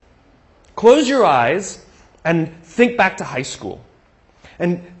Close your eyes and think back to high school.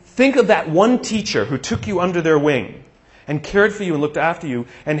 And think of that one teacher who took you under their wing and cared for you and looked after you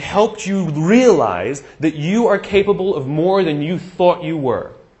and helped you realize that you are capable of more than you thought you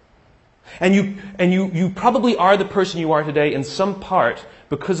were. And you probably are the person you are today in some part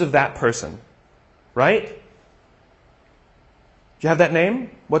because of that person. Right? Do you have that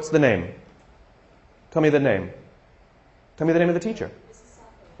name? What's the name? Tell me the name. Tell me the name of the teacher.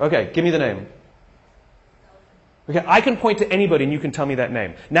 Okay, give me the name. Okay, I can point to anybody and you can tell me that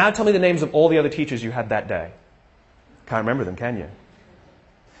name. Now tell me the names of all the other teachers you had that day. Can't remember them, can you?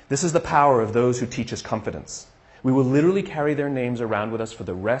 This is the power of those who teach us confidence. We will literally carry their names around with us for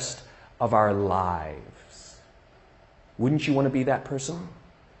the rest of our lives. Wouldn't you want to be that person?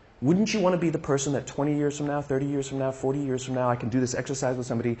 Wouldn't you want to be the person that 20 years from now, 30 years from now, 40 years from now, I can do this exercise with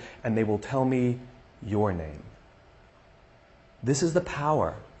somebody and they will tell me your name? This is the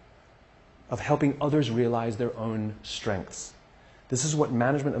power of helping others realize their own strengths. This is what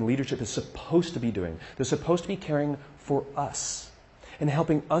management and leadership is supposed to be doing. They're supposed to be caring for us and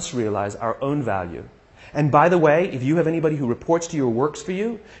helping us realize our own value. And by the way, if you have anybody who reports to you or works for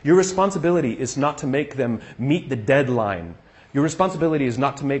you, your responsibility is not to make them meet the deadline. Your responsibility is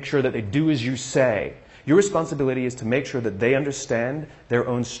not to make sure that they do as you say. Your responsibility is to make sure that they understand their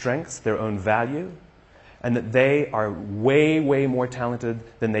own strengths, their own value, and that they are way, way more talented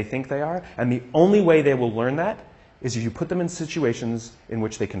than they think they are. And the only way they will learn that is if you put them in situations in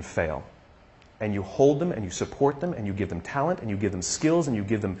which they can fail. And you hold them, and you support them, and you give them talent, and you give them skills, and you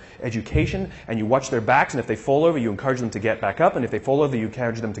give them education, and you watch their backs, and if they fall over, you encourage them to get back up, and if they fall over, you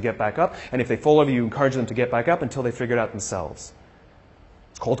encourage them to get back up, and if they fall over, you encourage them to get back up until they figure it out themselves.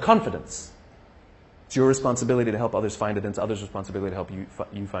 It's called confidence. It's your responsibility to help others find it, and it's others' responsibility to help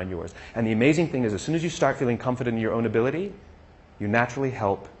you find yours. And the amazing thing is, as soon as you start feeling confident in your own ability, you naturally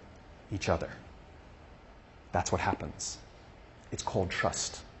help each other. That's what happens. It's called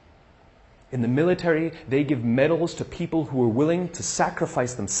trust. In the military, they give medals to people who are willing to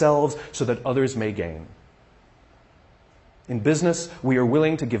sacrifice themselves so that others may gain. In business, we are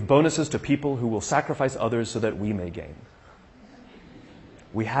willing to give bonuses to people who will sacrifice others so that we may gain.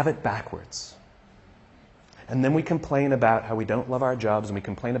 We have it backwards. And then we complain about how we don't love our jobs, and we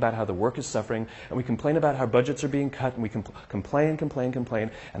complain about how the work is suffering, and we complain about how budgets are being cut, and we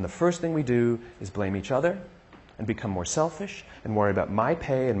complain. And the first thing we do is blame each other and become more selfish and worry about my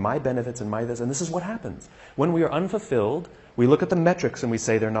pay and my benefits and my this. And this is what happens. When we are unfulfilled, we look at the metrics and we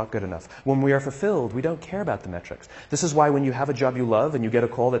say they're not good enough. When we are fulfilled, we don't care about the metrics. This is why when you have a job you love and you get a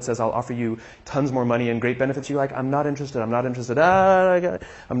call that says, I'll offer you tons more money and great benefits, you're like, I'm not interested, I'm not interested,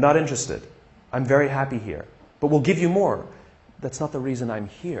 I'm not interested. I'm very happy here. But we'll give you more. That's not the reason I'm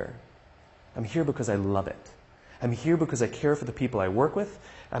here. I'm here because I love it. I'm here because I care for the people I work with,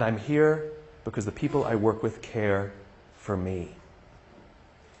 and I'm here because the people I work with care for me.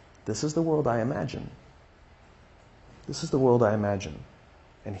 This is the world I imagine. This is the world I imagine.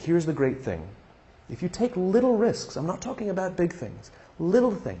 And here's the great thing. If you take little risks, I'm not talking about big things, little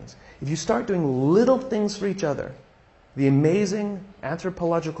things. If you start doing little things for each other, the amazing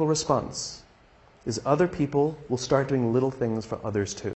anthropological response is other people will start doing little things for others too.